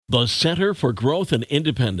The Center for Growth and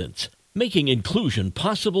Independence, making inclusion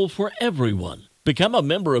possible for everyone. Become a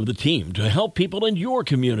member of the team to help people in your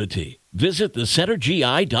community. Visit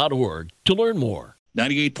thecentergi.org to learn more.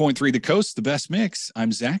 98.3 The Coast, the best mix.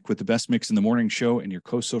 I'm Zach with the best mix in the morning show and your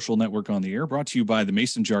Coast Social Network on the air, brought to you by the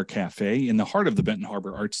Mason Jar Cafe in the heart of the Benton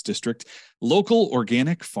Harbor Arts District. Local,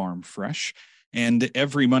 organic, farm fresh. And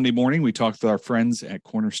every Monday morning, we talk with our friends at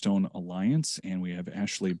Cornerstone Alliance, and we have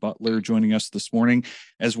Ashley Butler joining us this morning,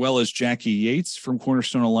 as well as Jackie Yates from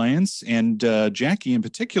Cornerstone Alliance. And Jackie in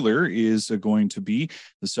particular is going to be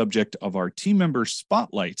the subject of our team member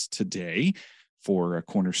spotlight today for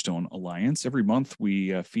Cornerstone Alliance. Every month,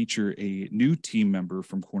 we feature a new team member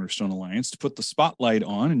from Cornerstone Alliance to put the spotlight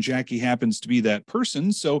on, and Jackie happens to be that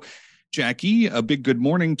person. So Jackie, a big good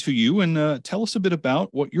morning to you, and tell us a bit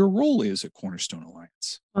about what your role is at Cornerstone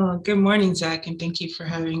Alliance. Good morning, Zach, and thank you for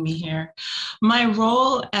having me here. My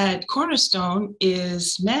role at Cornerstone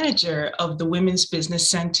is manager of the Women's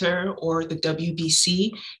Business Center, or the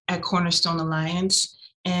WBC, at Cornerstone Alliance.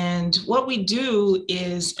 And what we do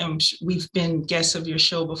is, we've been guests of your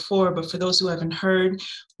show before, but for those who haven't heard,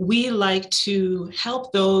 we like to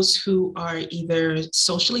help those who are either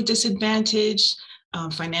socially disadvantaged,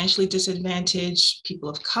 financially disadvantaged, people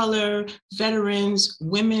of color, veterans,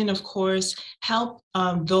 women, of course, help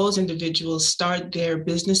those individuals start their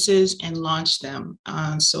businesses and launch them.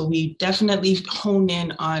 So we definitely hone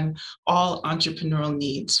in on all entrepreneurial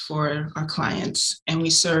needs for our clients. And we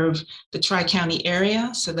serve the Tri-County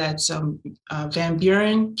area, so that's Van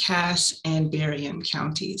Buren, Cass, and Berrien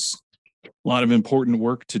counties. A lot of important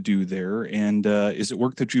work to do there. And is it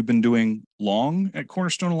work that you've been doing long at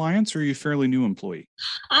Cornerstone Alliance, or are you a fairly new employee?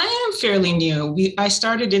 I am fairly new. I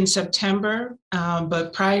started in September,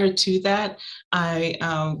 but prior to that, I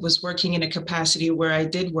was working in a capacity where I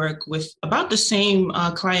did work with about the same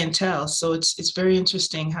clientele. So it's very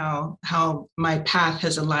interesting how my path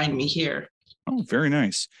has aligned me here. Oh, very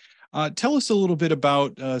nice. Tell us a little bit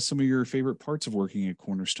about some of your favorite parts of working at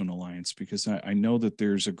Cornerstone Alliance, because I know that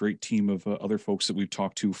there's a great team of other folks that we've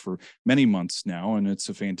talked to for many months now, and it's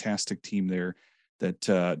a fantastic team there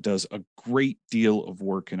that does a great deal of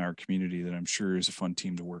work in our community that I'm sure is a fun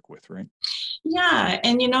team to work with, right? Yeah,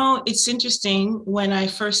 and it's interesting. When I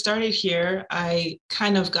first started here, I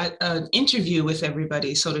kind of got an interview with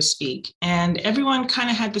everybody, so to speak, and everyone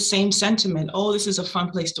kind of had the same sentiment. Oh, this is a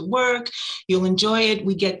fun place to work. You'll enjoy it.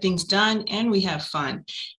 We get things done and we have fun.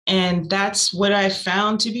 And that's what I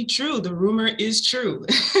found to be true. The rumor is true.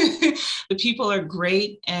 The people are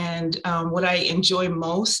great. And what I enjoy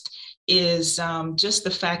most is just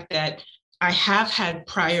the fact that I have had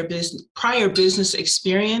prior business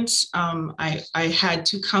experience. I had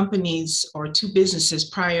two companies or two businesses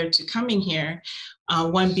prior to coming here,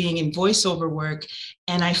 one being in voiceover work.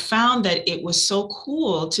 And I found that it was so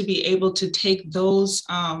cool to be able to take those,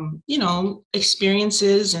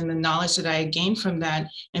 experiences and the knowledge that I had gained from that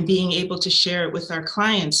and being able to share it with our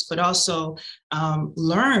clients, but also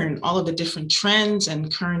learn all of the different trends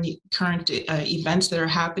and current events that are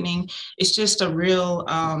happening. It's just a real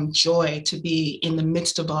joy to be in the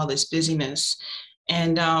midst of all this busyness.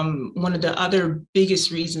 And one of the other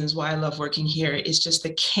biggest reasons why I love working here is just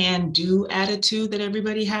the can-do attitude that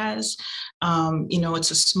everybody has.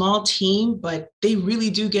 It's a small team, but they really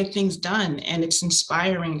do get things done. And it's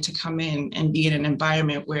inspiring to come in and be in an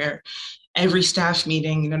environment where every staff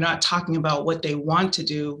meeting, not talking about what they want to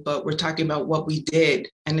do, but we're talking about what we did.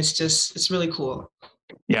 And it's really cool.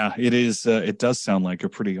 Yeah, it is. It does sound like a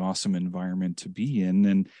pretty awesome environment to be in.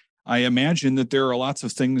 And I imagine that there are lots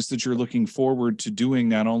of things that you're looking forward to doing,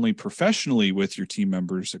 not only professionally with your team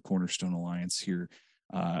members at Cornerstone Alliance here,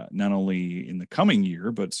 not only in the coming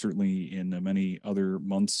year, but certainly in many other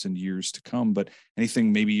months and years to come. But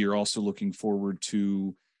anything maybe you're also looking forward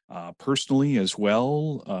to personally as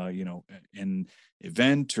well, an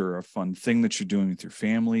event or a fun thing that you're doing with your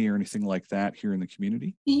family or anything like that here in the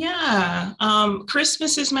community? Yeah,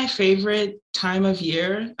 Christmas is my favorite time of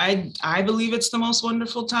year. I believe it's the most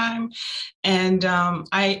wonderful time. And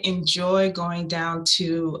I enjoy going down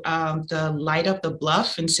to the Light Up the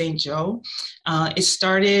Bluff in St. Joe. It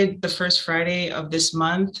started the first Friday of this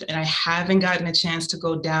month, and I haven't gotten a chance to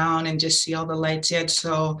go down and just see all the lights yet.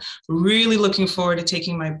 So really looking forward to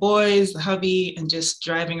taking my boys, the hubby, and just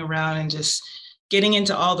driving around and just getting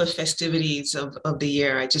into all the festivities of the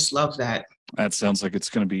year. I just love that. That sounds like it's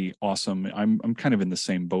going to be awesome. I'm kind of in the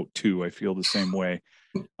same boat too. I feel the same way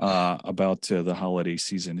about the holiday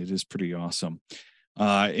season. It is pretty awesome.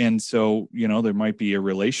 And so, there might be a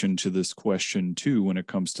relation to this question too when it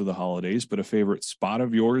comes to the holidays, but a favorite spot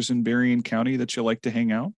of yours in Berrien County that you like to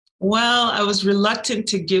hang out? Well, I was reluctant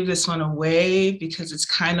to give this one away because it's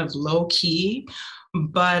kind of low key,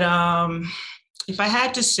 but if I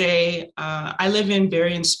had to say, I live in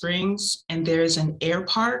Berrien Springs, and there's an air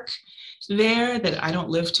park there that I don't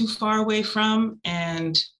live too far away from.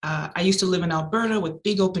 And I used to live in Alberta with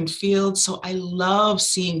big open fields. So I love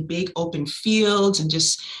seeing big open fields and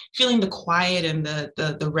just feeling the quiet and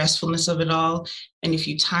the restfulness of it all. And if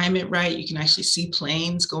you time it right, you can actually see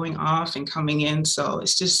planes going off and coming in. So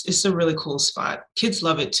it's a really cool spot. Kids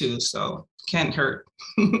love it too. So can't hurt.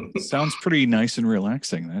 Sounds pretty nice and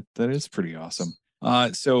relaxing. That is pretty awesome.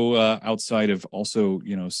 So outside of also,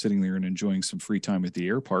 sitting there and enjoying some free time at the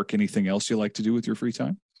air park, anything else you like to do with your free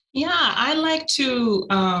time? Yeah, I like to,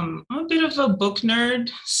 I'm a bit of a book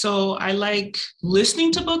nerd. So I like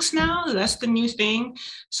listening to books now. That's the new thing.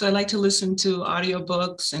 So I like to listen to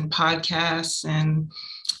audiobooks and podcasts. And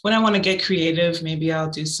when I want to get creative, maybe I'll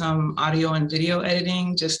do some audio and video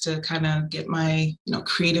editing just to kind of get my,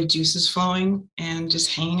 creative juices flowing, and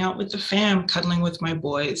just hanging out with the fam, cuddling with my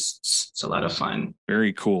boys. It's a lot of fun.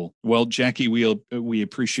 Very cool. Well, Jackie, we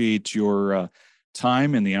appreciate your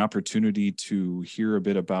time and the opportunity to hear a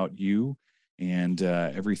bit about you and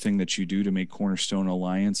everything that you do to make Cornerstone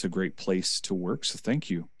Alliance a great place to work. So thank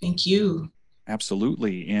you. Thank you.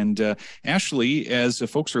 Absolutely. And Ashley, as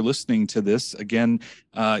folks are listening to this, again,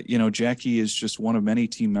 Jackie is just one of many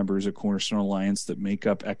team members at Cornerstone Alliance that make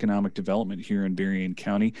up economic development here in Berrien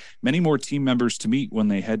County. Many more team members to meet when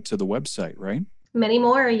they head to the website, right? Many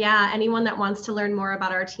more, yeah. Anyone that wants to learn more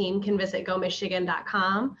about our team can visit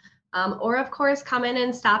gomichigan.com. Or, of course, come in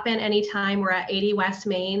and stop in anytime. We're at 80 West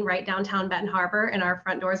Main, right downtown Benton Harbor, and our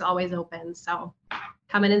front door is always open. So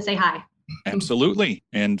come in and say hi. Absolutely.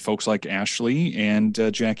 And folks like Ashley and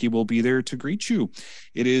Jackie will be there to greet you.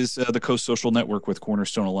 It is the Coast Social Network with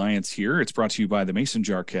Cornerstone Alliance here. It's brought to you by the Mason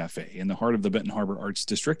Jar Cafe in the heart of the Benton Harbor Arts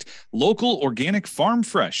District. Local, organic, farm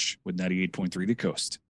fresh with 98.3 The Coast.